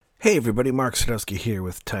Hey everybody, Mark Sadowski here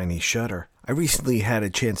with Tiny Shutter. I recently had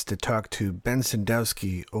a chance to talk to Ben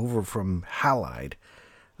Sadowski over from Halide.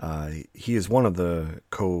 He is one of the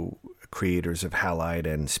co-creators of Halide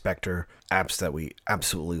and Spectre, apps that we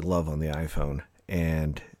absolutely love on the iPhone.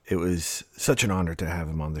 And it was such an honor to have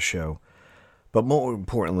him on the show. But more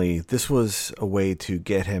importantly, this was a way to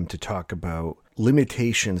get him to talk about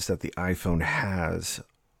limitations that the iPhone has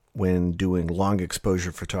when doing long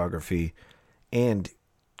exposure photography and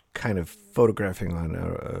kind of photographing on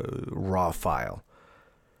a raw file.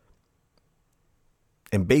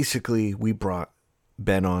 And basically, we brought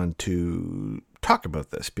Ben on to talk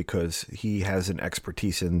about this because he has an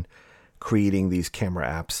expertise in creating these camera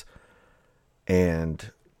apps.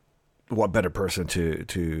 And what better person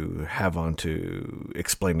to have on to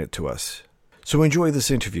explain it to us. So enjoy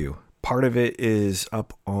this interview. Part of it is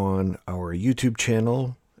up on our YouTube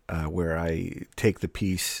channel, where I take the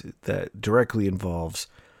piece that directly involves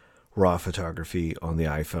raw photography on the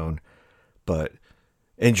iPhone. But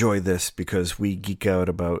enjoy this because we geek out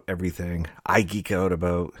about everything. I geek out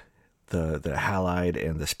about the Halide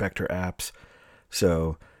and the Spectre apps.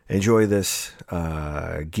 So enjoy this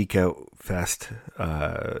geek out fest.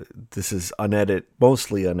 This is unedited,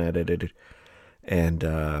 mostly unedited, and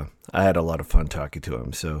I had a lot of fun talking to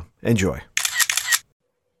him. So enjoy.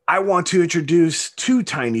 I want to introduce to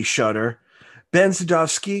Tiny Shutter Ben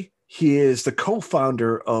Sadowski. He is the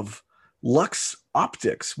co-founder of Lux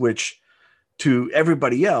Optics, which to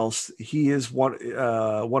everybody else, he is one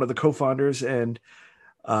of the co-founders, and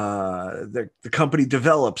the company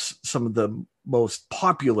develops some of the most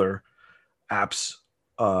popular apps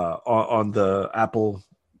on the Apple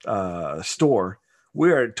store.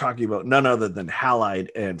 We're talking about none other than Halide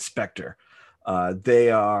and Spectre. They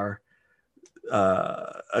are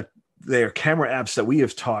camera apps that we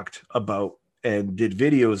have talked about and did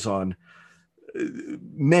videos on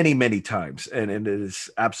many times, and it is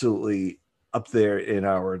absolutely up there in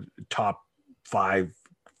our top 5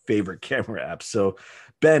 favorite camera apps. So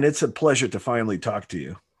Ben, it's a pleasure to finally talk to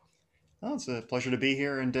you. Oh, it's a pleasure to be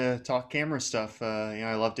here and to talk camera stuff.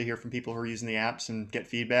 I love to hear from people who are using the apps and get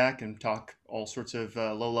feedback and talk all sorts of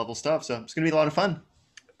low-level stuff. So it's going to be a lot of fun.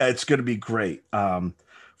 It's going to be great.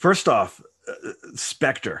 First off,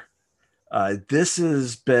 Spectre. This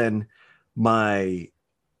has been my.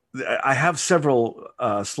 I have several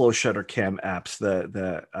slow shutter cam apps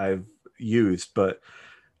that I've used, but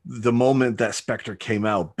the moment that Spectre came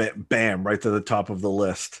out, bam, right to the top of the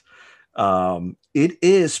list. It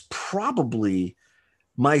is probably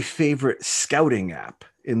my favorite scouting app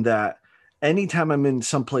in that anytime I'm in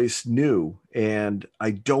someplace new and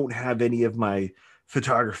I don't have any of my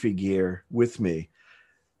photography gear with me,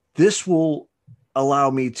 this will allow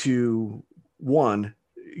me to, one,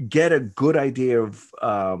 get a good idea of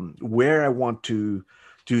where I want to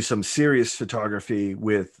do some serious photography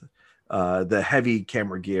with the heavy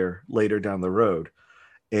camera gear later down the road.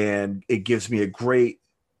 And it gives me a great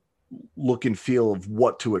look and feel of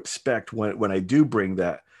what to expect when I do bring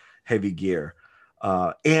that heavy gear.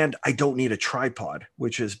 And I don't need a tripod,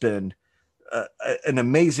 which has been an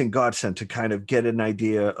amazing godsend to kind of get an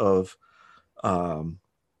idea um,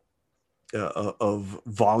 of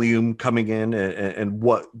volume coming in and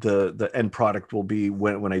what the end product will be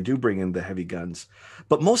when I do bring in the heavy guns.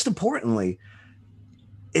 But most importantly,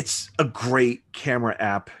 it's a great camera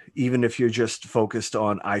app, even if you're just focused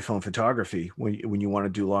on iPhone photography when you want to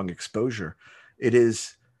do long exposure. It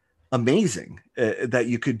is amazing that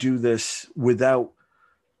you could do this without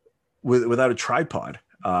a tripod.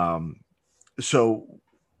 So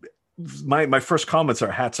my first comments are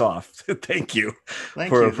hats off. Thank you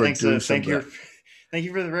Thank you. for Thanks. doing some of that. Thank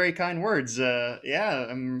you for the very kind words. Yeah,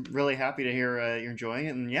 I'm really happy to hear you're enjoying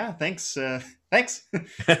it. And yeah, thanks. Thanks.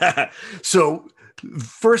 So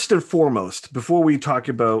first and foremost, before we talk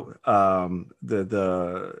about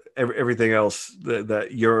everything else that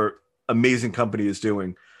your amazing company is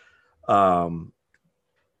doing, um,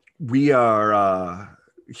 we are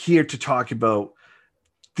here to talk about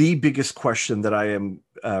the biggest question that I am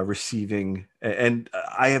receiving, and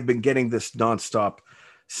I have been getting this nonstop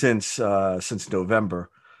since November.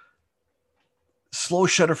 Slow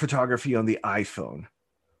shutter photography on the iPhone.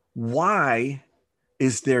 Why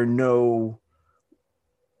is there no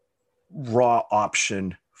raw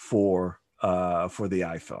option for the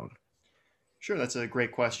iPhone? Sure, that's a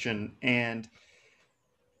great question. And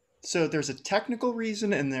so there's a technical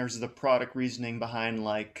reason and there's the product reasoning behind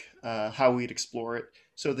how we'd explore it.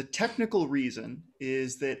 So the technical reason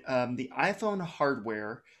is that the iPhone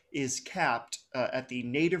hardware is capped at the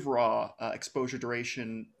native RAW exposure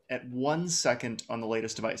duration at 1 second on the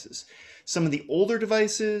latest devices. Some of the older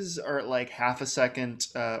devices are at like half a second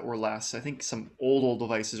or less. I think some old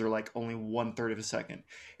devices are like only 1/3 of a second.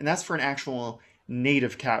 And that's for an actual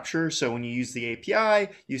native capture. So when you use the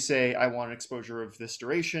API, you say, I want an exposure of this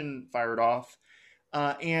duration, fire it off.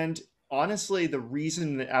 And honestly, the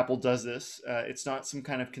reason that Apple does this, it's not some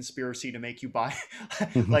kind of conspiracy to make you buy,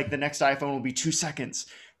 like the next iPhone will be 2 seconds.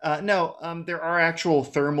 No, there are actual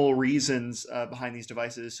thermal reasons behind these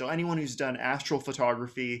devices. So anyone who's done astral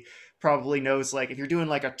photography probably knows, like, if you're doing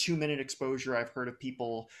like a 2 minute exposure, I've heard of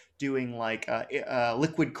people doing like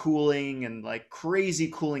liquid cooling and like crazy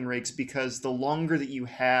cooling rigs, because the longer that you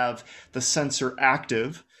have the sensor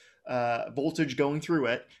active, voltage going through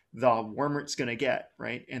it, the warmer it's going to get,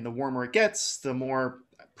 right? And the warmer it gets, the more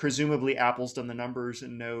presumably Apple's done the numbers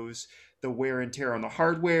and knows the wear and tear on the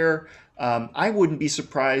hardware. I wouldn't be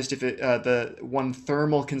surprised if the one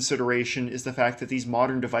thermal consideration is the fact that these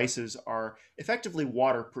modern devices are effectively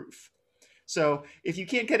waterproof. So if you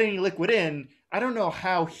can't get any liquid in, I don't know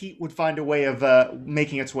how heat would find a way of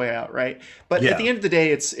making its way out, right? But at Yeah. the end of the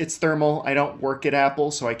day, it's thermal. I don't work at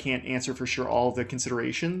Apple, so I can't answer for sure all of the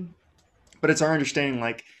consideration. But it's our understanding,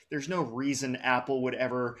 like, there's no reason Apple would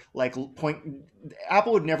ever like point.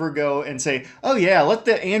 Apple would never go and say, "Oh yeah, let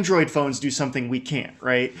the Android phones do something we can't."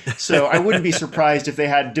 Right. So I wouldn't be surprised if they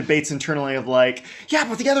had debates internally of like, "Yeah,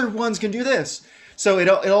 but the other ones can do this." So it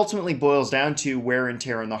ultimately boils down to wear and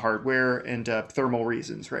tear on the hardware and thermal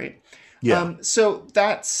reasons, right? Yeah. So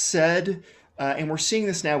that said, and we're seeing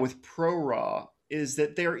this now with ProRAW, is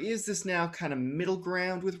that there is this now kind of middle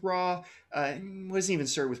ground with RAW. What doesn't even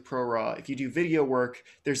start with ProRAW? If you do video work,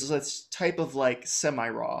 there's this type of like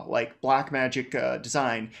semi-RAW, like Blackmagic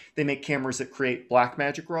Design. They make cameras that create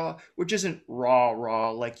Blackmagic RAW, which isn't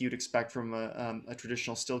raw like you'd expect from a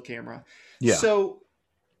traditional still camera. Yeah. So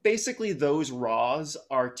basically, those RAWs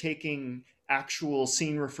are taking actual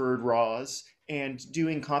scene referred RAWs and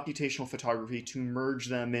doing computational photography to merge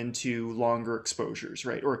them into longer exposures,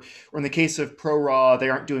 right? Or in the case of ProRAW, they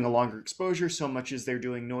aren't doing a longer exposure so much as they're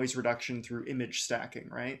doing noise reduction through image stacking,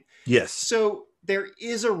 right? Yes. So there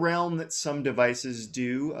is a realm that some devices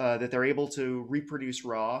do that they're able to reproduce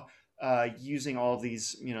RAW using all of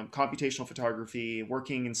these, computational photography,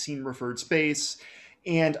 working in scene referred space,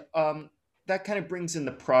 and that kind of brings in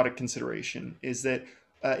the product consideration. Is that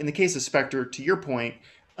in the case of Spectre, to your point,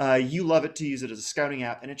 you love it to use it as a scouting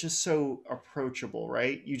app, and it's just so approachable,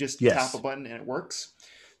 right? You just tap a Yes. button and it works.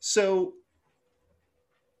 So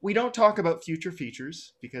we don't talk about future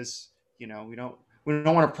features because we don't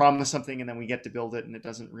want to promise something and then we get to build it and it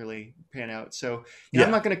doesn't really pan out. So I'm Yeah.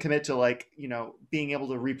 not going to commit to like being able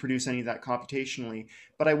to reproduce any of that computationally,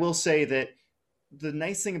 but I will say that the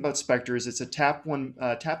nice thing about Spectre is it's a tap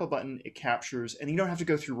a button, it captures, and you don't have to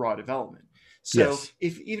go through raw development. So Yes.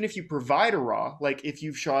 even if you provide a raw, like if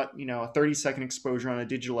you've shot a 30-second exposure on a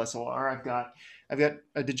digital SLR, I've got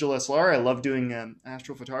a digital SLR. I love doing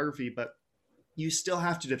astrophotography, but you still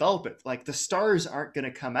have to develop it. Like the stars aren't going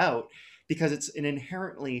to come out because it's an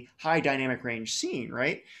inherently high dynamic range scene,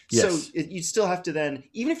 right? So Yes. you still have to then,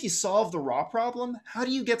 even if you solve the raw problem, how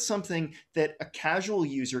do you get something that a casual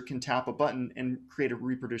user can tap a button and create a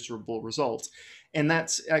reproducible result? And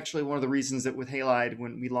that's actually one of the reasons that with Halide,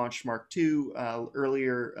 when we launched Mark II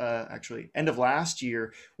earlier, actually end of last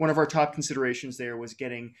year, one of our top considerations there was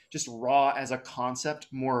getting just raw as a concept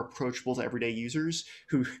more approachable to everyday users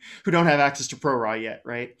who don't have access to ProRAW yet,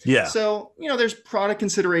 right? Yeah. So there's product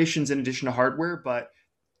considerations in addition to hardware, but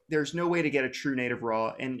there's no way to get a true native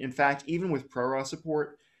RAW. And in fact, even with ProRAW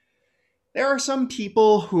support, there are some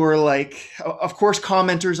people who are like, of course,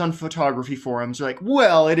 commenters on photography forums are like,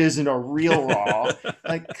 well, it isn't a real RAW.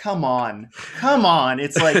 Like, come on.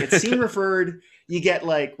 It's like, it's scene referred. You get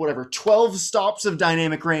like, whatever, 12 stops of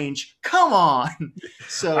dynamic range. Come on.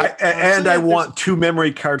 So, I want two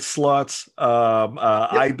memory card slots, yep,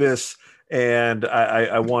 IBIS, and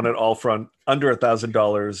I want it all for under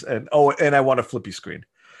 $1,000, and I want a flippy screen.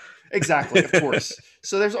 exactly, of course.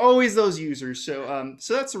 So there's always those users. So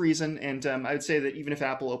that's the reason. And I would say that even if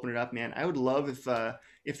Apple opened it up, man, I would love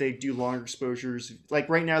if they do longer exposures. Like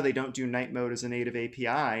right now, they don't do night mode as a native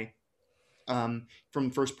API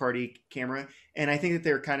from first party camera, and I think that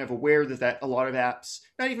they're kind of aware that a lot of apps,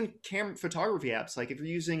 not even camera photography apps, like if you're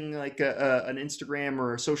using like an Instagram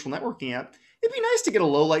or a social networking app, it'd be nice to get a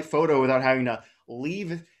low light photo without having to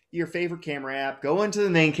leave your favorite camera app, go into the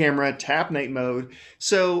main camera, tap night mode.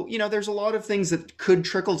 So, there's a lot of things that could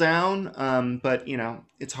trickle down, but,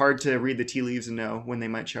 it's hard to read the tea leaves and know when they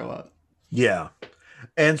might show up. Yeah.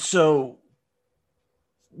 And so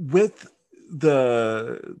with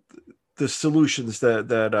the solutions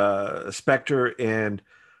that Spectre and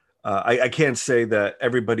I can't say that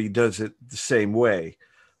everybody does it the same way,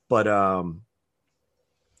 but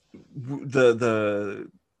the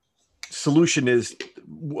solution is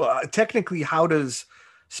technically, how does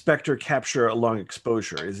Spectre capture a long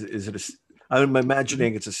exposure? Is it I'm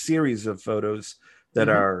imagining it's a series of photos that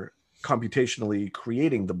Mm-hmm. are computationally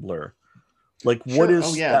creating the blur. Like, what Sure. Oh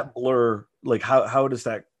is yeah. that blur? Like, how does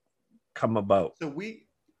that come about? So we,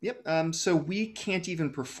 yep. So we can't even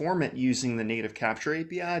perform it using the native capture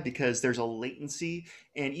API because there's a latency,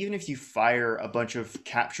 and even if you fire a bunch of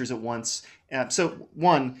captures at once, so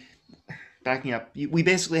one, backing up, we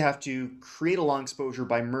basically have to create a long exposure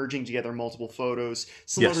by merging together multiple photos,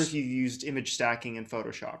 similar to if Yes. you used image stacking in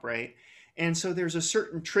Photoshop, right? And so there's a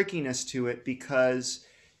certain trickiness to it because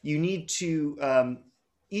you need to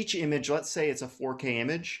each image, let's say it's a 4K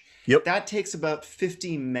image, Yep. that takes about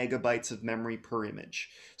 50 megabytes of memory per image.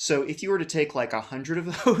 So if you were to take like 100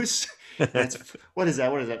 of those, that's what is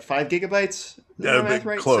that? What is that? 5 gigabytes? Is my math But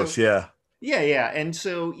right? So close, yeah. yeah, yeah. And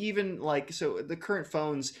so even like so the current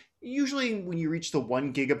phones, usually when you reach the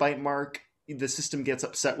 1 gigabyte mark, the system gets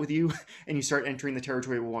upset with you and you start entering the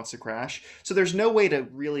territory where it wants to crash. So there's no way to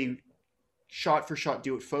really shot for shot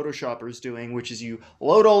do what Photoshopper is doing, which is you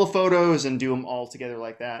load all the photos and do them all together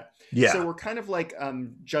like that. So Yeah. we're kind of like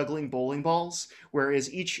juggling bowling balls,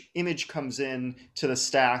 whereas each image comes in to the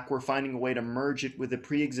stack, we're finding a way to merge it with a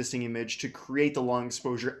pre-existing image to create the long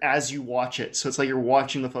exposure as you watch it. So it's like you're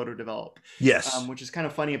watching the photo develop, Yes. which is kind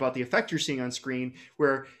of funny about the effect you're seeing on screen,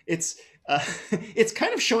 where it's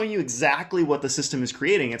kind of showing you exactly what the system is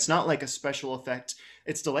creating. It's not like a special effect.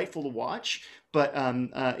 It's delightful to watch, but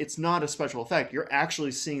it's not a special effect. You're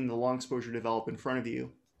actually seeing the long exposure develop in front of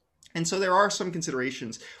you. And so there are some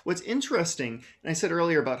considerations. What's interesting, and I said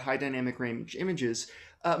earlier about high dynamic range images,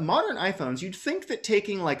 modern iPhones, you'd think that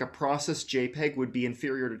taking like a processed JPEG would be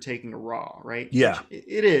inferior to taking a RAW, right? Yeah. Which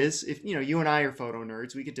it is. If you and I are photo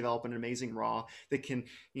nerds, we could develop an amazing RAW that can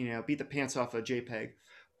beat the pants off a JPEG.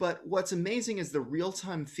 But what's amazing is the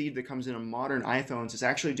real-time feed that comes in on modern iPhones is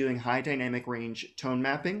actually doing high dynamic range tone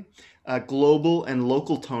mapping, global and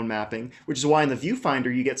local tone mapping, which is why in the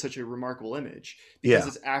viewfinder you get such a remarkable image because Yeah.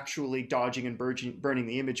 it's actually dodging and burning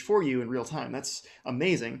the image for you in real time. That's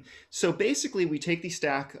amazing. So basically, we take the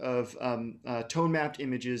stack of tone mapped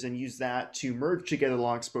images and use that to merge together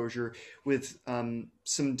long exposure with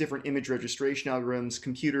some different image registration algorithms,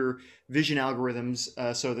 computer vision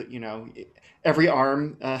algorithms, so that every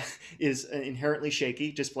arm is inherently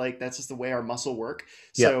shaky, just like that's just the way our muscle work.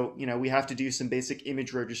 Yeah. So we have to do some basic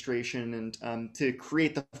image registration and to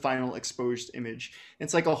create the final exposed image.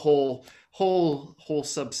 It's like a whole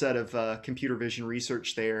subset of computer vision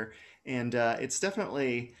research there, and it's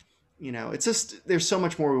definitely it's just there's so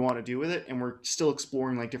much more we want to do with it, and we're still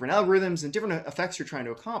exploring like different algorithms and different effects you're trying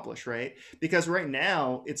to accomplish, right? Because right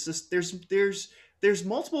now it's just there's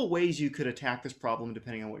multiple ways you could attack this problem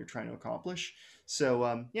depending on what you're trying to accomplish.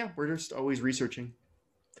 So yeah, we're just always researching.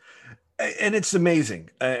 And it's amazing.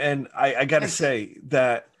 And I got to Thanks. say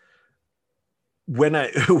that when I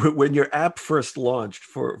when your app first launched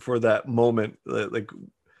for that moment, like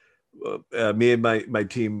me and my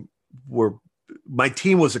team were my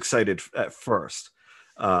team was excited at first.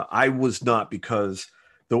 I was not, because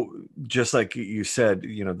the just like you said,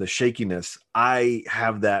 the shakiness. I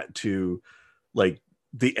have that to like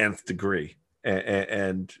the nth degree,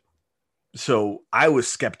 and so I was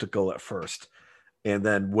skeptical at first, and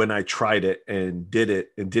then when I tried it and did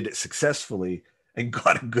it successfully and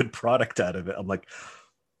got a good product out of it, I'm like,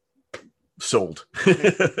 sold.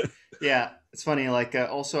 Yeah, it's funny. Like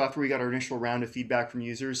also after we got our initial round of feedback from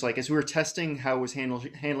users, like as we were testing how it was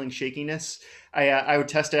handling shakiness, I would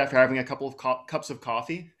test it after having a couple of cups of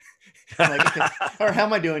coffee. Like, okay, or how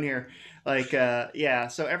am I doing here? Like, yeah.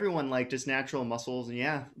 So everyone like just natural muscles, and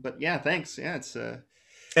yeah. But yeah, thanks. Yeah, it's And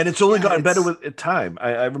it's only yeah, gotten better it's with time.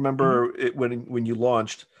 I mhm. remember it when you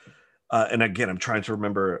launched, and again, I'm trying to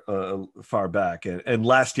remember far back, and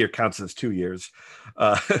last year counts as 2 years.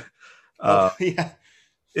 Uh, Oh uh, yeah,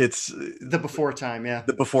 it's the before time. Yeah,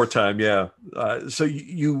 the before time, yeah. So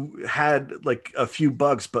you had like a few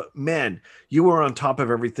bugs, but man, you were on top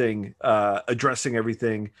of everything, addressing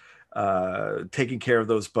everything, taking care of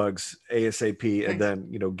those bugs ASAP, and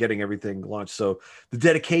thanks. then getting everything launched. So the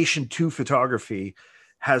dedication to photography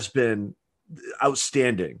has been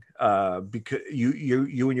outstanding, because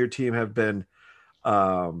you and your team have been,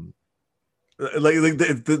 um,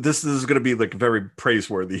 this is going to be like a very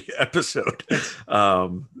praiseworthy episode. Thanks.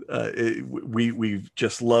 We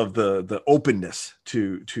just love the openness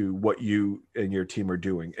to what you and your team are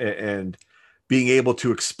doing, and being able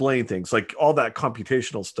to explain things like all that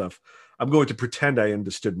computational stuff. I'm going to pretend I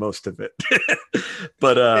understood most of it.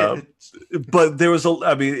 but It's, but there was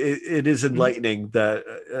I mean, it is mhm. enlightening that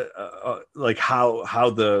like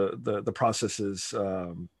how the process is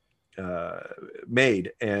uh,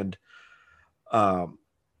 made. And um,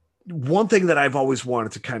 one thing that I've always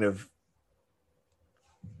wanted to kind of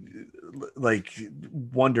like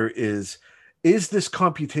wonder is this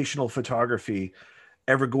computational photography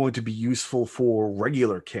ever going to be useful for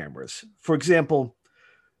regular cameras? For example,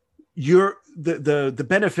 the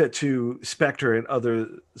benefit to Spectre and other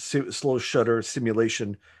slow shutter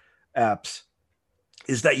simulation apps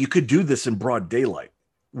is that you could do this in broad daylight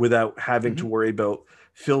without having to Mhm. worry about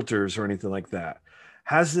filters or anything like that.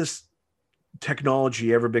 Has this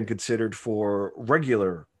technology ever been considered for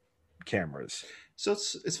regular cameras? So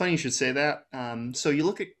it's funny you should say that. So you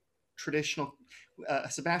look at traditional.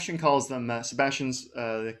 Sebastian calls them Sebastian's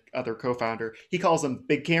the other co-founder. He calls them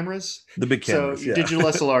big cameras. The big So cameras, your yeah. digital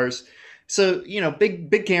SLRs. So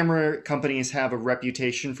big camera companies have a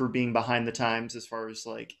reputation for being behind the times as far as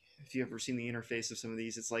like if you ever seen the interface of some of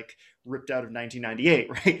these, it's like ripped out of 1998,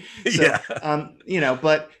 right? So Yeah.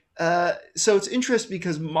 but so it's interesting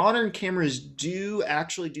because modern cameras do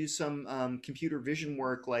actually do some computer vision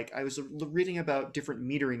work. Like I was reading about different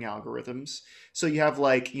metering algorithms. So you have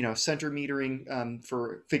like center metering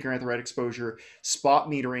for figuring out the right exposure, spot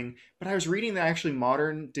metering. But I was reading that actually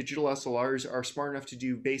modern digital SLRs are smart enough to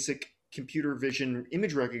do basic computer vision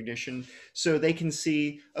image recognition, so they can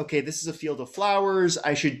see, okay, this is a field of flowers,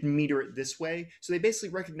 I should meter it this way. So they basically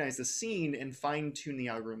recognize the scene and fine tune the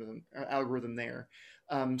algorithm there.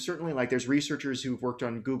 Certainly, like there's researchers who've worked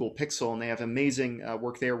on Google Pixel, and they have amazing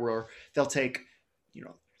work there where they'll take, you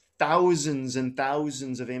know, thousands and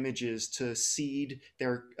thousands of images to seed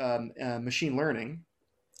their machine learning,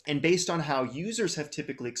 and based on how users have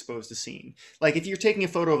typically exposed a scene. Like if you're taking a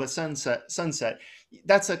photo of a sunset,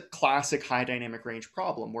 that's a classic high dynamic range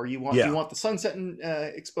problem where do you Yeah. want the sunset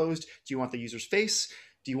exposed? Do you want the user's face?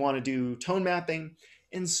 Do you want to do tone mapping?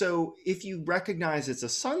 And so if you recognize it's a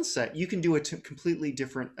sunset, you can do a completely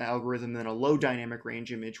different algorithm than a low dynamic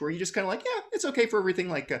range image where you just kind of like, yeah, it's okay for everything.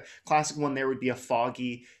 Like a classic one there would be a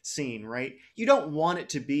foggy scene, right? You don't want it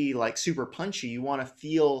to be like super punchy. You want to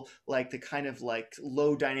feel like the kind of like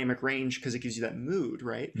low dynamic range because it gives you that mood,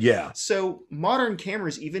 right? Yeah. So modern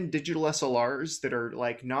cameras, even digital SLRs that are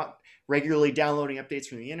like not regularly downloading updates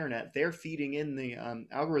from the internet, they're feeding in the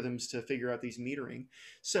algorithms to figure out these metering.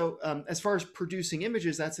 So as far as producing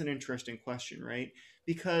images, that's an interesting question, right?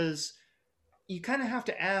 Because you kind of have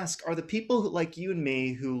to ask, are the people like you and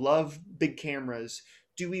me who love big cameras,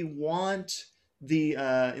 do we want the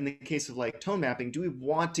in the case of like tone mapping, do we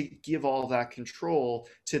want to give all that control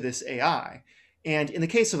to this AI? And in the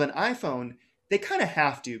case of an iPhone, they kind of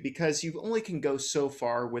have to, because you only can go so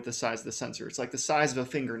far with the size of the sensor. It's like the size of a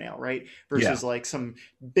fingernail, right? Yeah. Versus like some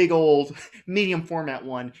big old medium format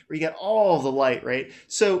one where you get all the light, right?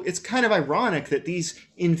 So it's kind of ironic that these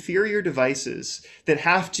inferior devices that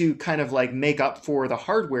have to kind of like make up for the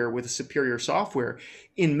hardware with superior software,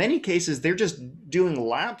 in many cases they're just doing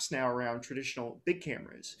laps now around traditional big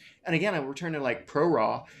cameras. And again, I return to like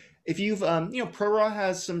ProRAW. If you've ProRAW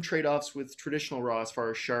has some trade-offs with traditional RAW as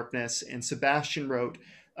far as sharpness, and Sebastian wrote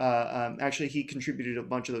actually he contributed a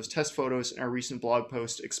bunch of those test photos in our recent blog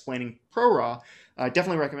post explaining ProRAW.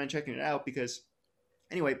 Definitely recommend checking it out because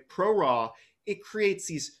anyway, ProRAW, it creates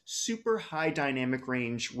these super high dynamic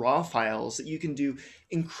range raw files that you can do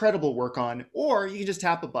incredible work on, or you can just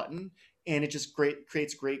tap a button and it just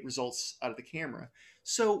creates great results out of the camera.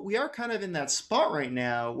 So we are kind of in that spot right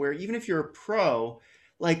now where even if you're a pro,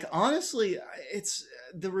 like honestly, it's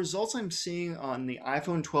the results I'm seeing on the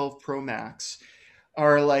iPhone 12 Pro Max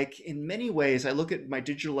are like, in many ways, I look at my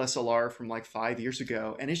digital SLR from like 5 years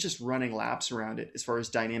ago and it's just running laps around it as far as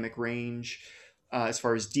dynamic range, as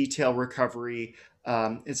far as detail recovery.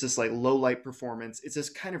 It's just like low light performance. It's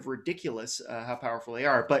just kind of ridiculous how powerful they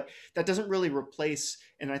are. But that doesn't really replace,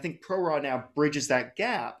 and I think ProRAW now bridges that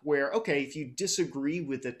gap where, okay, if you disagree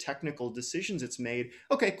with the technical decisions it's made,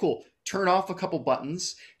 okay, cool. Turn off a couple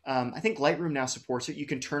buttons. I think Lightroom now supports it. You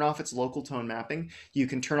can turn off its local tone mapping. You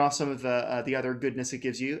can turn off some of the other goodness it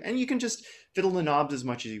gives you, and you can just fiddle the knobs as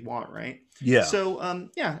much as you want, right? Yeah. So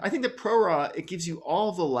yeah, I think that ProRAW, it gives you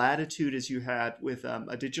all the latitude as you had with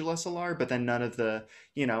a digital SLR, but then none of the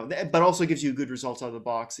but also gives you good results out of the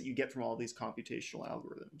box that you get from all these computational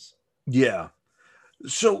algorithms. Yeah.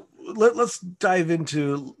 So let's dive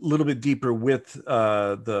into a little bit deeper with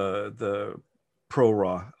the Pro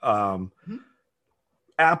Raw. Mhm.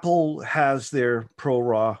 Apple has their Pro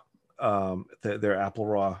Raw, their Apple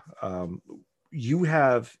Raw. You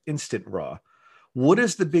have Instant Raw. What Mhm.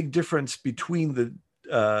 is the big difference between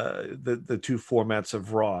the two formats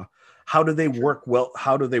of RAW. How do they Sure. work well?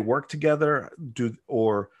 How do they work together?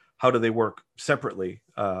 Or how do they work separately?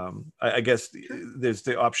 I guess Sure. there's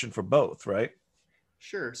the option for both, right?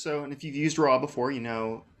 Sure. So, and if you've used RAW before,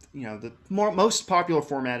 the most popular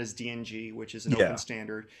format is DNG, which is an open Yeah.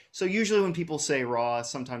 standard. So usually when people say RAW,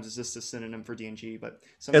 sometimes it's just a synonym for DNG, but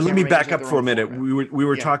some And let me camera makers back have up their for a own minute. format. We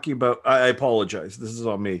were Yeah. talking about. I apologize. This is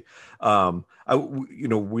on me.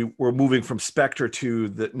 We're moving from Spectre to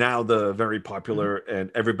the very Hmm. popular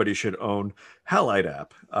and everybody should own Halide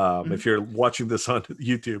app. If Hmm. you're watching this on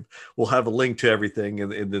YouTube, we'll have a link to everything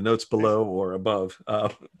in the notes Nice. below or above.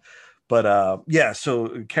 But yeah.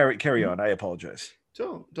 So carry Hmm. on. I apologize.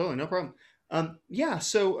 Totally, no problem. Yeah,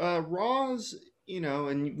 so RAWs,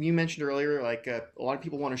 and you mentioned earlier, like a lot of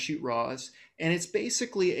people want to shoot RAWs, and it's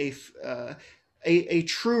basically a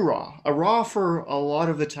true RAW. A RAW for a lot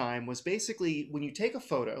of the time was basically when you take a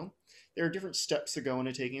photo. There are different steps that go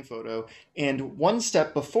into taking a photo, and one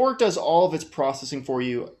step before it does all of its processing for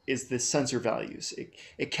you is the sensor values.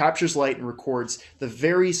 It captures light and records the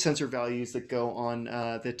very sensor values that go on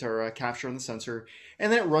that are captured on the sensor,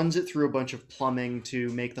 and then it runs it through a bunch of plumbing to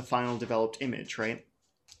make the final developed image, right?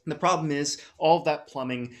 And the problem is all of that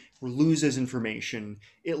plumbing loses information.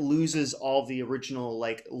 It loses all the original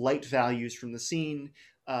like light values from the scene.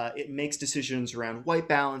 It makes decisions around white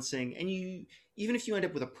balancing, and you even if you end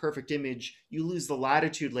up with a perfect image, you lose the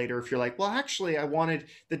latitude later if you're like, well, actually, I wanted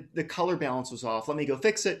the color balance was off. Let me go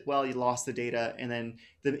fix it. Well, you lost the data, and then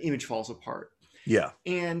the image falls apart. Yeah.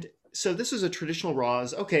 And so this is a traditional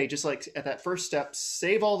RAWs. Okay, just like at that first step,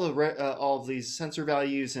 save all of these sensor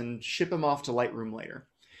values and ship them off to Lightroom later.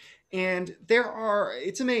 And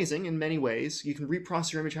it's amazing in many ways. You can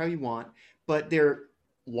reprocess your image how you want, but they're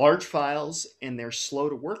large files and they're slow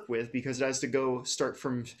to work with because it has to go start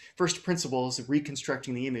from first principles,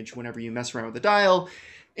 reconstructing the image whenever you mess around with the dial.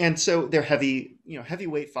 And so they're heavy,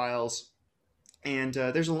 heavyweight files, and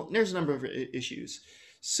there's a number of issues.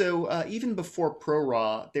 So even before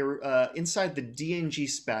ProRAW, there inside the DNG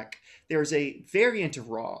spec, there's a variant of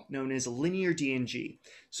RAW known as linear DNG.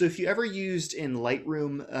 So if you ever used in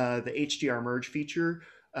Lightroom the HDR merge feature,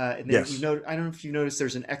 and then Yes. I don't know if you noticed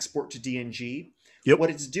there's an export to DNG. Yep.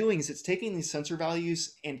 What it's doing is it's taking these sensor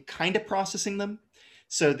values and kind of processing them.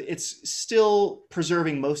 So it's still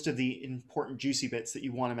preserving most of the important juicy bits that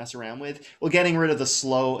you want to mess around with, while getting rid of the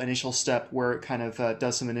slow initial step where it kind of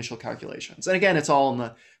does some initial calculations. And again, it's all in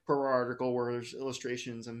the Pro article where there's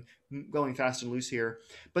illustrations. I'm going fast and loose here,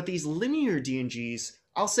 but these linear DNGs,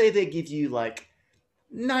 I'll say they give you like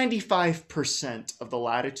 95% of the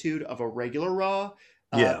latitude of a regular RAW,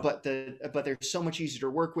 Yeah. but they're so much easier to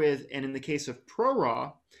work with. And in the case of Pro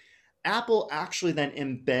RAW, Apple actually then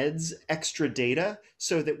embeds extra data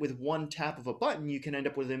so that with one tap of a button, you can end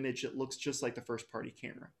up with an image that looks just like the first party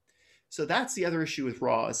camera. So that's the other issue with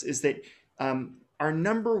RAWs is that our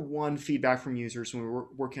number one feedback from users when we were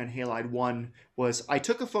working on Halide 1 was I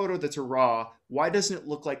took a photo that's a RAW. Why doesn't it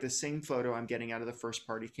look like the same photo I'm getting out of the first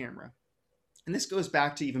party camera? And this goes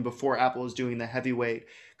back to even before Apple was doing the heavyweight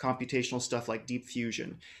computational stuff like Deep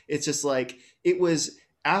Fusion. It's just like it was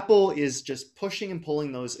Apple is just pushing and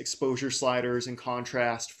pulling those exposure sliders and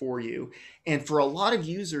contrast for you. And for a lot of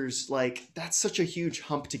users, like that's such a huge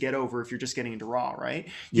hump to get over if you're just getting into RAW, right?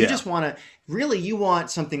 You Yeah. just want to really you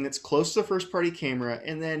want something that's close to the first party camera.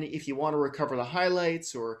 And then if you want to recover the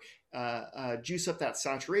highlights or juice up that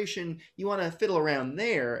saturation, you want to fiddle around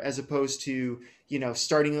there as opposed to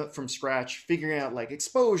starting up from scratch, figuring out like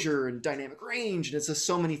exposure and dynamic range, and it's just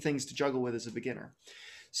so many things to juggle with as a beginner.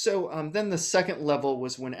 So then the second level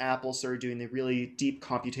was when Apple started doing the really deep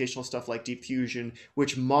computational stuff like Deep Fusion,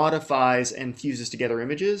 which modifies and fuses together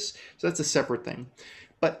images. So that's a separate thing.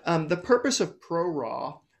 But the purpose of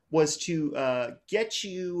ProRAW was to get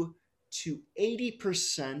you to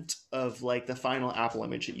 80% of like the final Apple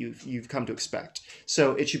image that you've come to expect.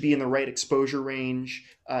 So it should be in the right exposure range.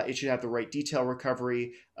 It should have the right detail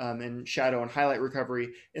recovery and shadow and highlight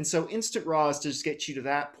recovery. And so Instant RAW is to just get you to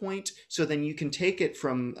that point. So then you can take it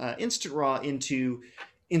from Instant RAW into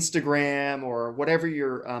Instagram or whatever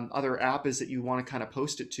your other app is that you want to kind of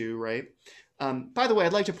post it to, right? By the way,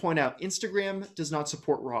 I'd like to point out Instagram does not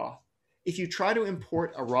support RAW. If you try to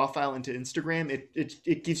import a raw file into Instagram,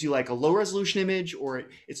 it gives you like a low resolution image, or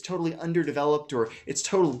it's totally underdeveloped, or it's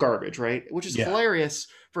total garbage, right? Which is Yeah. hilarious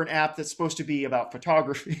for an app that's supposed to be about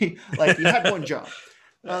photography. Like you had one job.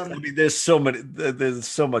 I Um, mean, there's so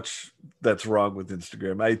much that's wrong with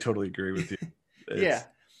Instagram. I totally agree with you. yeah.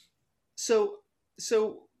 It's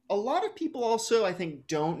So a lot of people also, I think,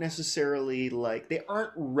 don't necessarily like, they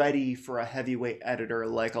aren't ready for a heavyweight editor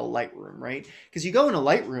like a Lightroom, right? Because you go in a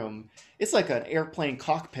Lightroom, it's like an airplane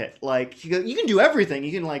cockpit. Like you can do everything.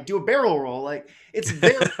 You can like do a barrel roll. Like it's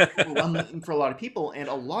very overwhelming for a lot of people. And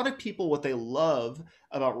a lot of people, what they love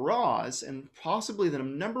about RAWs, and possibly the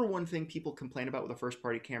number one thing people complain about with a first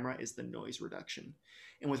party camera, is the noise reduction.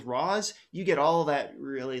 And with RAWs, you get all that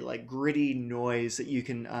really like gritty noise that you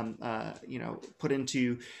can, put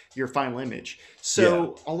into your final image.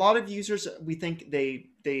 So a lot of users, we think they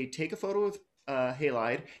take a photo of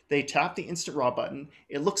Halide, they tap the instant raw button.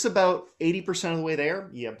 It looks about 80% of the way there.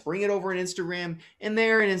 You bring it over in Instagram, and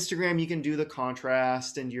there in Instagram you can do the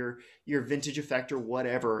contrast and your vintage effect or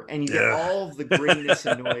whatever, and you get all of the grittiness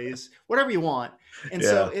and noise, whatever you want. And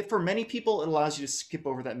so for many people, it allows you to skip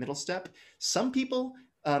over that middle step. Some people,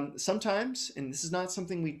 sometimes, and this is not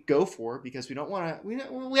something we go for because we don't want to,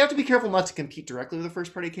 we have to be careful not to compete directly with a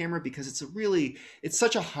first party camera, because it's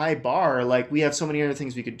such a high bar. Like we have so many other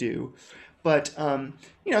things we could do. But,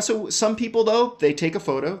 so some people, though, they take a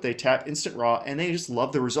photo, they tap instant raw, and they just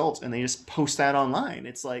love the results, and they just post that online.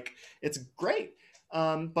 It's like, it's great.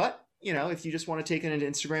 But, if you just want to take it into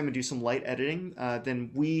Instagram and do some light editing, then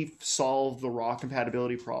we've solved the raw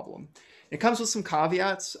compatibility problem. It comes with some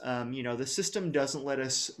caveats. The system doesn't let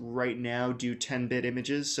us right now do 10-bit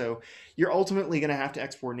images, so you're ultimately going to have to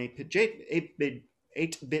export an 8-bit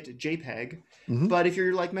JPEG. Mm-hmm. But if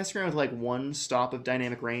you're like messing around with like one stop of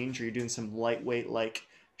dynamic range, or you're doing some lightweight like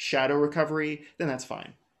shadow recovery, then that's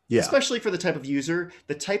fine. Yeah. Especially for the type of user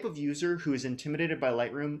who is intimidated by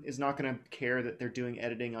Lightroom is not going to care that they're doing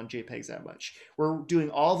editing on JPEGs that much. We're doing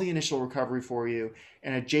all the initial recovery for you,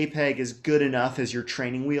 and a JPEG is good enough as your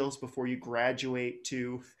training wheels before you graduate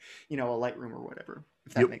to, a Lightroom or whatever,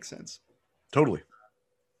 if that makes sense. Totally.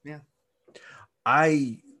 Yeah.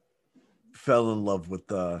 I fell in love with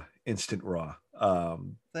the instant raw.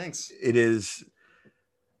 Thanks. It is,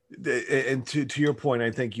 and to your point,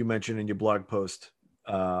 I think you mentioned in your blog post,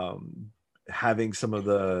 having some of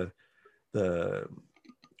the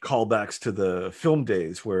callbacks to the film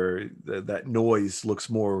days where that noise looks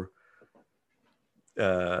more,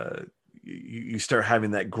 you start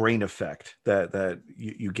having that grain effect that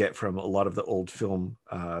you get from a lot of the old film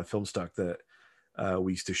stock that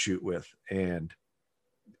we used to shoot with, and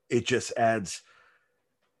it just adds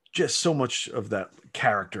just so much of that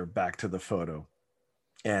character back to the photo.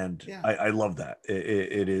 And I love that.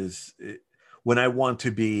 It is when I want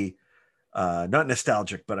to be not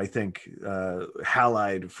nostalgic, but I think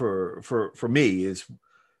Halide for me is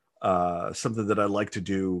something that I like to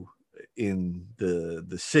do in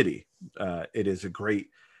the city. It is a great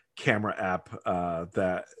camera app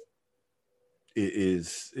that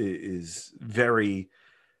is very,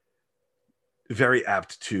 very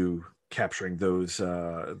apt to capturing those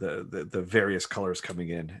the various colors coming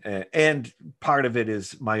in, and part of it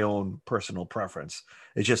is my own personal preference.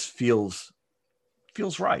 It just feels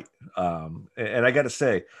right. And I got to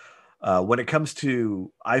say, when it comes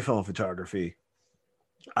to iPhone photography,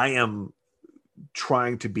 I am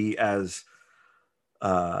trying to be as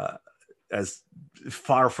far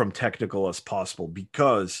from technical as possible,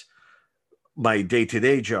 because my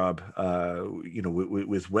day-to-day job,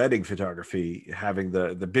 with wedding photography, having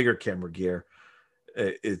the bigger camera gear,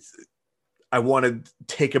 I want to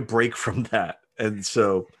take a break from that. And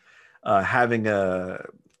so having a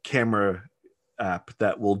camera app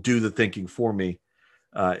that will do the thinking for me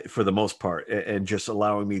for the most part, and just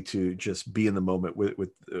allowing me to just be in the moment with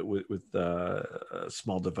a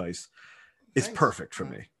small device is perfect for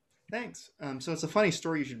me. Thanks. So it's a funny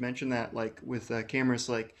story. You should mention that, like with cameras,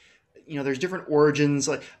 like, there's different origins.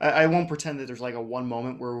 Like I won't pretend that there's like a one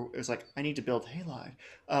moment where it's like, I need to build Halide.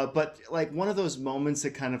 But like one of those moments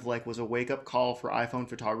that kind of like was a wake up call for iPhone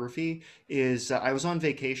photography is I was on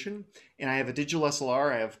vacation, and I have a digital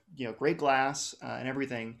SLR. I have, great glass and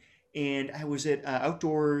everything. And I was at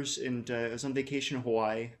outdoors, and I was on vacation in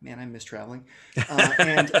Hawaii. Man, I miss traveling.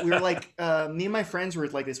 And we were like, me and my friends were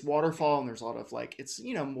at like this waterfall, and there's a lot of like, it's,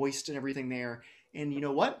 moist and everything there. And you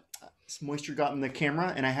know what? This moisture got in the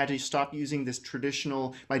camera, and I had to stop using my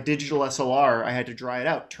digital SLR. I had to dry it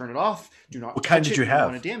out, turn it off. Do not. What kind did you have?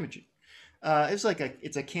 Don't want to damage it. It was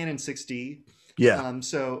it's a Canon 6D. Yeah.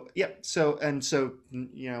 So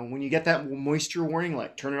when you get that moisture warning,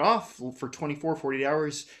 like turn it off for 24, 48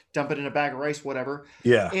 hours, dump it in a bag of rice, whatever.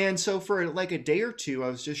 Yeah. And so for like a day or two, I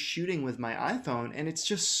was just shooting with my iPhone, and it's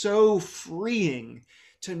just so freeing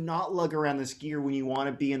to not lug around this gear when you want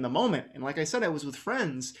to be in the moment. And like I said, I was with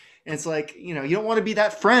friends, and it's like, you know, you don't want to be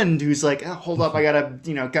that friend who's like, oh, hold up, I gotta,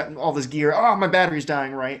 you know, got all this gear. Oh, my battery's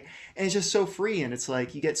dying, right? And it's just so free, and it's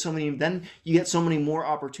like then you get so many more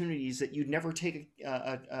opportunities that you'd never take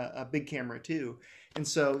a big camera to. And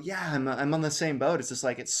so, yeah, I'm on the same boat. It's just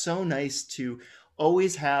like, it's so nice to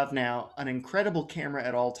always have now an incredible camera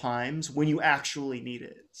at all times when you actually need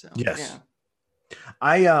it. So, Yes. yeah.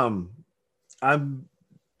 I I'm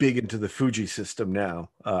big into the Fuji system now.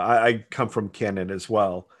 I come from Canon as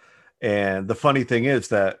well, and the funny thing is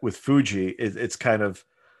that with Fuji, it's kind of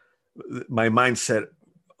my mindset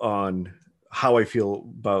on how I feel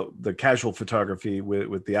about the casual photography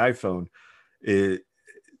with the iPhone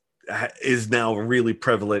is now really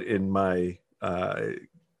prevalent in my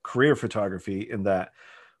career photography. In that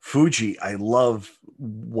Fuji, I love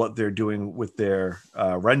what they're doing with their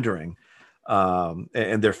rendering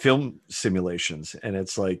and their film simulations, and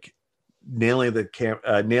it's like nailing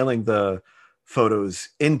the photos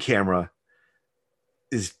in camera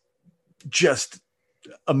is just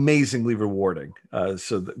amazingly rewarding.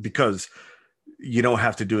 Because you don't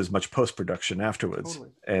have to do as much post production afterwards,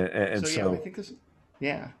 Totally. and So yeah, I so think this,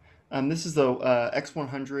 yeah, this is the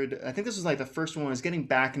X100. I think this was like the first one. I was getting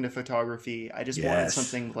back into photography. I just wanted yes,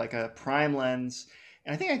 something with like a prime lens,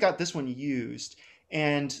 and I think I got this one used.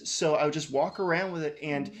 And so I would just walk around with it.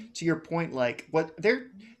 And to your point, like what they're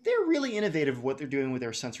really innovative with what they're doing with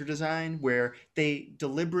their sensor design, where they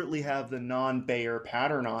deliberately have the non-Bayer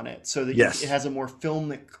pattern on it, so that it yes, has a more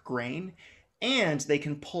filmic grain, and they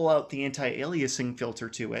can pull out the anti-aliasing filter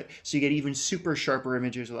to it, so you get even super sharper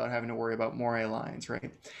images without having to worry about moire lines, right?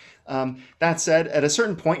 That said, at a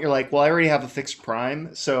certain point, you're like, well, I already have a fixed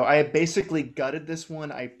prime, so I basically gutted this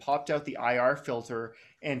one. I popped out the IR filter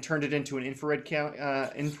and turned it into an infrared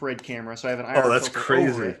camera, so I have an oh, IR that's filter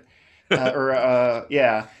over crazy. it,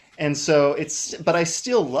 yeah. And so but I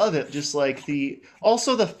still love it. Just like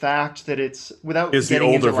also the fact that it's without Is the getting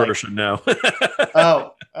older into like, version now.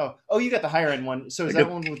 oh, you got the higher end one. So is I that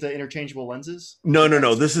got, one with the interchangeable lenses? no, Like no, no.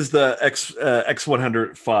 that's, This is the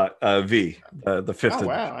X100 V, the oh fifth wow,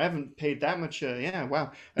 edition. I haven't paid that much. Yeah,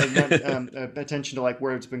 wow, I have not attention to like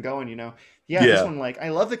where it's been going. You know, yeah, this Yeah. one, like, I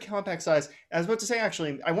love the compact size. I was about to say,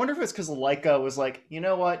 actually, I wonder if it's because Leica was like, you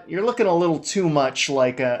know what, you're looking a little too much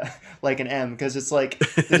like a like an M, because it's like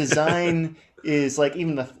the design is like,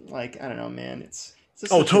 even the, like, I don't know, man, it's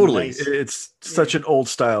just Oh, such a totally. nice, It's such yeah. an old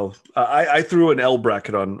style. I threw an L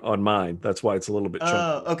bracket on mine. That's why it's a little bit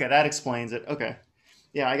chunky. Okay, that explains it. Okay.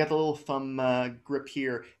 Yeah, I got the little thumb grip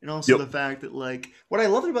here, and also Yep. the fact that, like, what I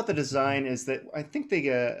loved about the design is that I think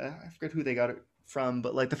I forget who they got it from,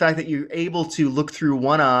 but like the fact that you're able to look through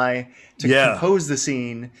one eye to Yeah. compose the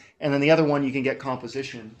scene, and then the other one you can get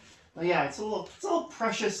composition. But yeah, it's a little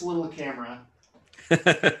precious little camera.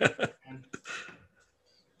 And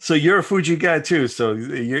So you're a Fuji guy too. So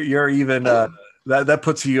you're even oh, that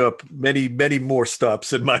puts you up many more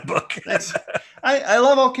stops in my book. thanks. I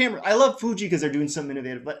love all camera. I love Fuji because they're doing something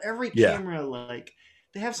innovative. But every Yeah. camera, like,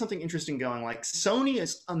 they have something interesting going. Like Sony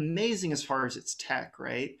is amazing as far as its tech,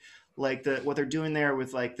 right? Like what they're doing there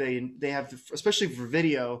with, like, they have, especially for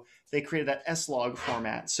video, they created that S-Log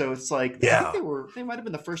format. So it's like, I think Yeah. they might have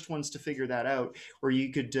been the first ones to figure that out, where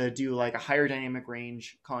you could do like a higher dynamic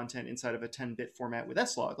range content inside of a 10-bit format with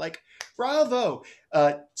S-Log. Like, bravo.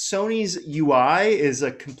 Sony's UI is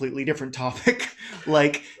a completely different topic.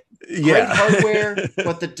 Like, great Yeah. hardware,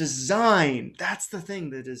 but the design, that's the thing,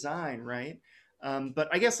 the design, right? But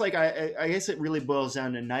I guess, like, I guess it really boils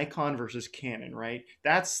down to Nikon versus Canon, right?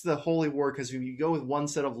 That's the holy war, because when you go with one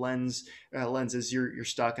set of lenses, you're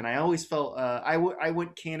stuck. And I always felt, I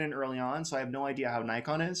went Canon early on, so I have no idea how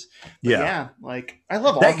Nikon is. But Yeah. yeah, like, I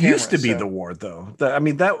love all That used to cameras. be the So war, though. I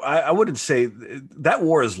mean, that I wouldn't say that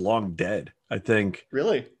war is long dead. I think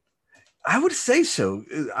really, I would say so.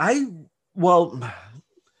 Well,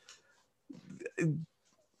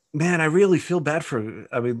 man, I really feel bad for.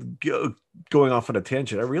 I mean, going off on a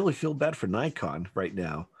tangent, I really feel bad for Nikon right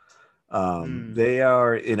now. hmm. They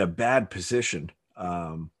are in a bad position.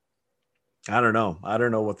 I don't know. I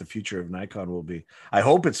don't know what the future of Nikon will be. I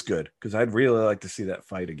hope it's good because I'd really like to see that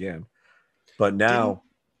fight again. But Didn't now,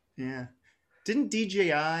 yeah. Didn't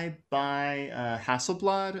DJI buy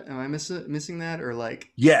Hasselblad? Am I missing that, or like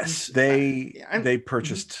yes, I'm they mhm.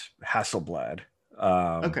 purchased Hasselblad.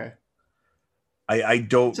 Um, Okay. I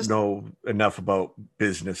don't Just know enough about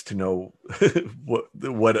business to know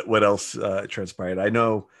what else transpired. I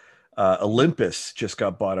know Olympus just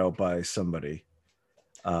got bought out by somebody.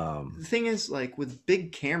 the Um, thing is, like, with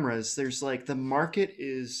big cameras, there's like, the market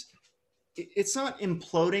is it's not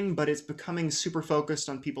imploding, but it's becoming super focused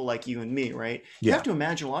on people like you and me, right? You have Yeah. to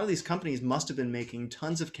imagine a lot of these companies must have been making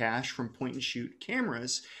tons of cash from point and shoot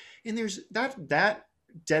cameras, and there's that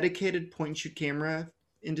dedicated point and shoot camera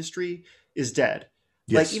industry is dead.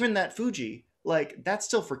 Like Yes. even that Fuji, like that's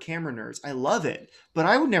still for camera nerds. I love it, but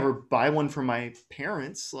I would never buy one for my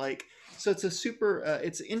parents. Like so, it's a super.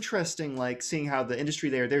 It's interesting, like seeing how the industry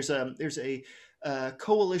there. There's a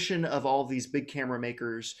coalition of all these big camera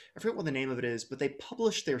makers. I forget what the name of it is, but they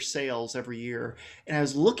publish their sales every year. And I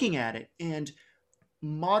was looking at it, and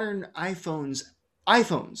modern iPhones,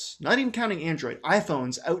 not even counting Android,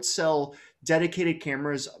 iPhones outsell dedicated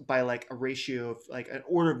cameras by like a ratio of like an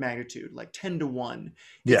order of magnitude, like 10 to 1.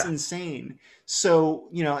 It's Yeah. insane. So,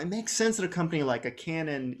 it makes sense that a company like a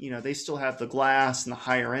Canon, they still have the glass and the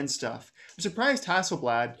higher end stuff. I'm surprised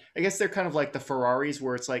Hasselblad, I guess they're kind of like the Ferraris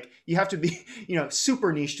where it's like you have to be,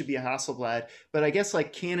 super niche to be a Hasselblad. But I guess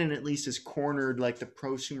like Canon at least has cornered like the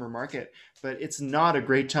prosumer market, but it's not a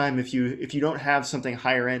great time if you don't have something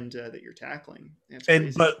higher end that you're tackling. It's And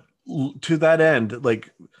crazy. but to that end,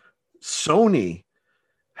 like Sony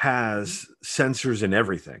has sensors in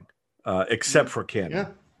everything, except Mm, for Canon. yeah.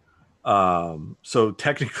 So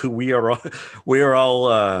technically, we're all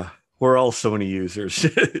Sony users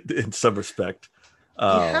in some respect. You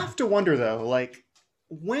Um, have to wonder though, like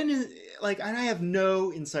when is like, and I have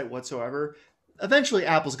no insight whatsoever. Eventually,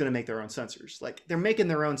 Apple's going to make their own sensors. Like they're making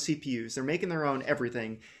their own CPUs, they're making their own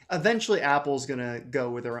everything. Eventually, Apple's going to go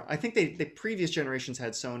with their own. I think the previous generations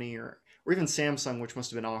had Sony or even Samsung, which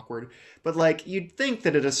must have been awkward. But like you'd think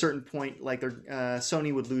that at a certain point, like their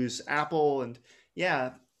Sony would lose Apple, and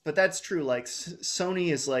yeah, but that's true. Like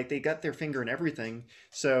Sony is like they got their finger in everything.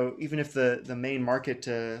 So even if the main market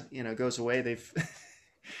goes away, they've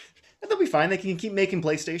they'll be fine. They can keep making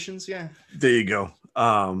PlayStations. Yeah. there you go.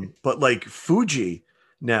 But like Fuji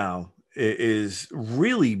now is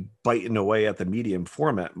really biting away at the medium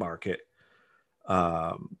format market.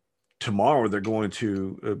 Um, Tomorrow they're going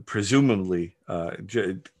to presumably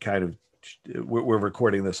kind of we're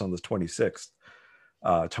recording this on the 26th.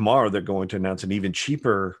 Tomorrow they're going to announce an even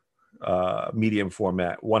cheaper medium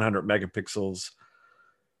format 100 megapixels,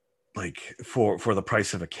 like for the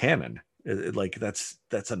price of a Canon. Like that's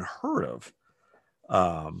unheard of.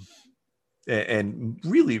 um and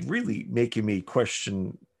really really making me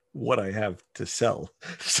question what I have to sell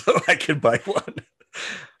so I can buy one.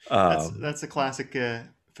 That's um that's a classic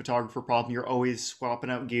photographer problem. You're always swapping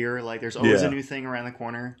out gear. Like there's always a yeah. new thing around the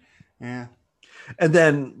corner. Yeah. And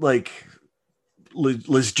then like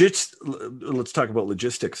let's talk about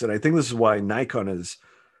logistics. And I think this is why Nikon is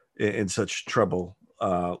in such trouble.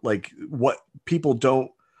 Like what people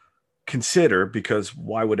don't consider, because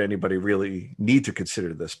why would anybody really need to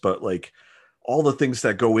consider this, but like all the things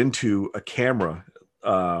that go into a camera,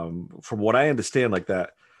 from what I understand, like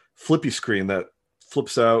that flippy screen that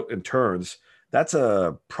flips out and turns, that's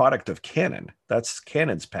a product of Canon. That's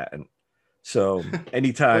Canon's patent. So What,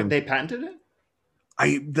 anytime they patented it?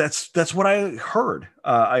 that's what I heard.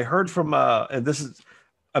 I heard from and this is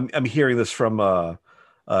I'm hearing this from a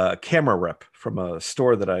camera rep from a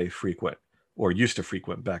store that I frequent or used to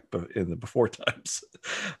frequent back in the before times.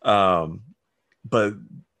 um, but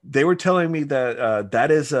they were telling me that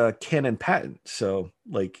that is a Canon patent. So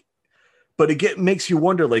like, but makes you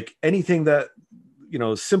wonder, like anything that,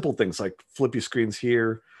 simple things like flippy screens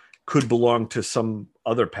here could belong to some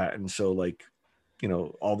other patent. So like,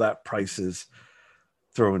 all that price is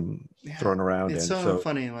thrown Yeah. thrown around. It's And so so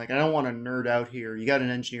funny. Like I don't want to nerd out here. You got an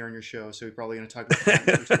engineer on your show, so we're probably going to talk about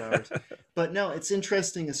patents for 2 hours. But no, it's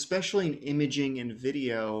interesting, especially in imaging and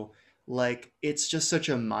video. Like it's just such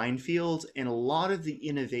a minefield, and a lot of the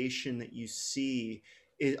innovation that you see,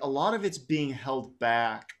 a lot of it's being held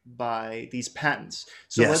back by these patents.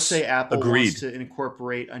 So let's say yes, Apple wants agreed. to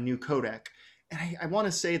incorporate a new codec, and I want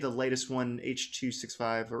to say the latest one,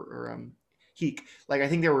 H.265 or Heek. Like I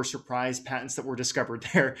think there were surprise patents that were discovered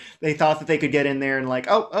there. They thought that they could get in there and like,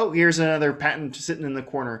 oh, here's another patent sitting in the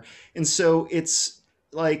corner. And so it's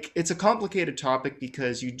a complicated topic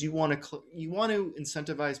because you want to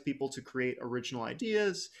incentivize people to create original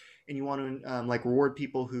ideas, and you want to like reward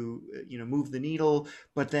people who move the needle,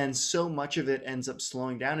 but then so much of it ends up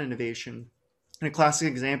slowing down innovation. And a classic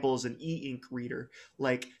example is an e-ink reader.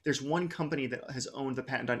 Like there's one company that has owned the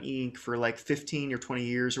patent on e-ink for like 15 or 20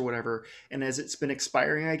 years or whatever. And as it's been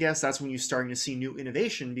expiring, I guess that's when you're starting to see new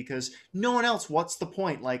innovation because no one else, what's the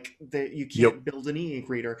point? Like that you Yep. can't build an e-ink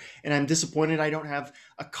reader. And I'm disappointed I don't have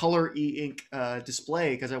a color e-ink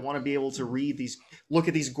display because I want to be able to look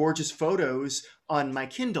at these gorgeous photos on my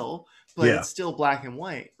Kindle, but Yeah. it's still black and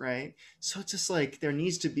white, right? So it's just like there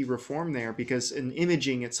needs to be reform there because in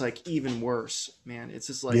imaging, it's like even worse, man. It's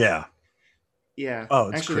just like, Yeah. yeah. Oh,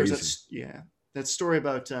 it's Actually, there's that, crazy. yeah, that story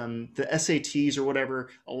about the SATs or whatever.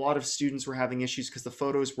 A lot of students were having issues because the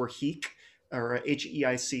photos were HEIC,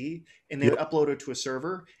 and they would Yep. upload it to a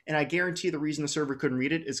server. And I guarantee the reason the server couldn't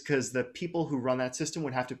read it is because the people who run that system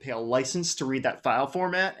would have to pay a license to read that file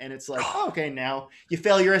format. And it's like, oh, okay, now you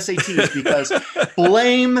fail your SATs because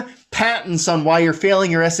blame patents on why you're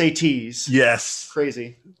failing your SATs. Yes.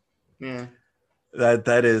 Crazy. Yeah.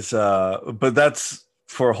 That is but that's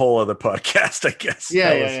for a whole other podcast, I guess. Yeah,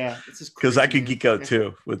 That yeah, was yeah. It's just because crazy, I could man. geek out Yeah.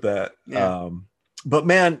 too with that. Yeah. But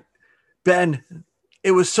man, Ben,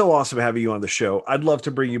 it was so awesome having you on the show. I'd love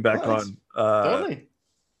to bring you back Oh, it's on totally.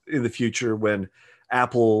 in the future when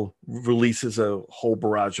Apple releases a whole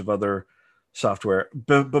barrage of other software.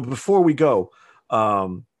 But before we go,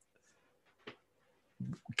 um,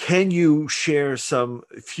 can you share some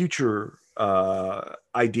future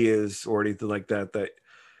ideas or anything like that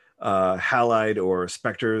Halide or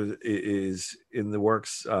Spectre is in the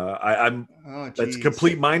works? I'm Oh, That's a geez.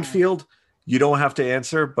 complete minefield. You don't have to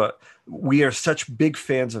answer, but we are such big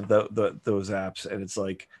fans of those apps, and it's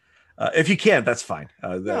like, if you can, that's fine.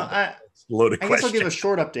 No, That's a loaded I guess I'll give question. a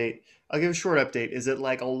short update. I'll give a short update. Is that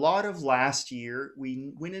like a lot of last year,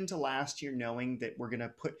 we went into last year knowing that we're going to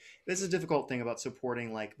put this is a difficult thing about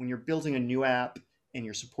supporting, like when you're building a new app and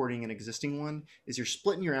you're supporting an existing one, is you're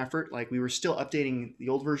splitting your effort. Like we were still updating the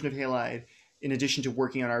old version of Halide in addition to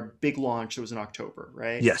working on our big launch that was in October,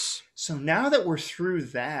 right? Yes, So now that we're through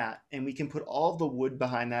that and we can put all the wood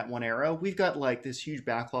behind that one arrow, we've got like this huge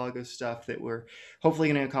backlog of stuff that we're hopefully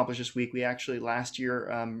going to accomplish this week. We actually last year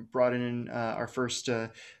brought in our first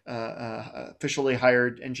officially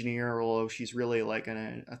hired engineer, although she's really like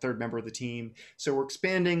a third member of the team. So we're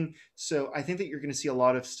expanding. So I think that you're going to see a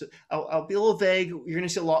lot of. I'll be a little vague. You're going to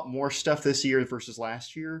see a lot more stuff this year versus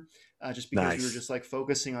last year, just because we were nice. just like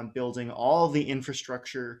focusing on building all the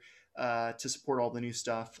infrastructure to support all the new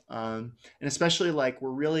stuff. And especially like we're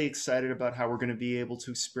really excited about how we're going to be able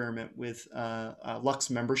to experiment with Lux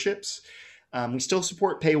memberships. We still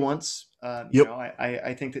support pay once. Yep.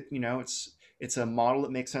 I think that it's a model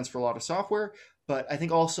that makes sense for a lot of software. But I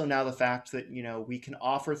think also now the fact that we can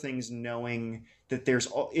offer things knowing that there's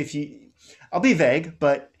if you, I'll be vague,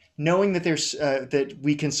 but knowing that there's that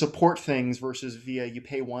we can support things versus via you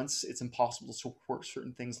pay once, it's impossible to support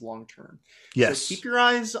certain things long term. So keep Yes. your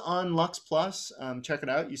eyes on Lux Plus. Check it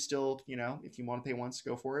out. You still, if you want to pay once,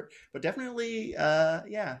 go for it. But definitely,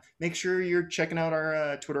 yeah, make sure you're checking out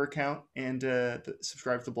our Twitter account and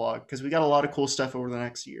subscribe to the blog because we got a lot of cool stuff over the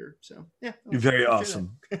next year. So yeah, You're very I'll share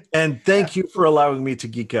awesome. that. And Yeah, thank you for allowing me to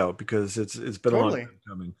geek out because it's been a long totally. time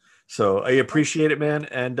coming. So I Oh, appreciate it, man.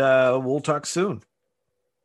 And we'll talk soon.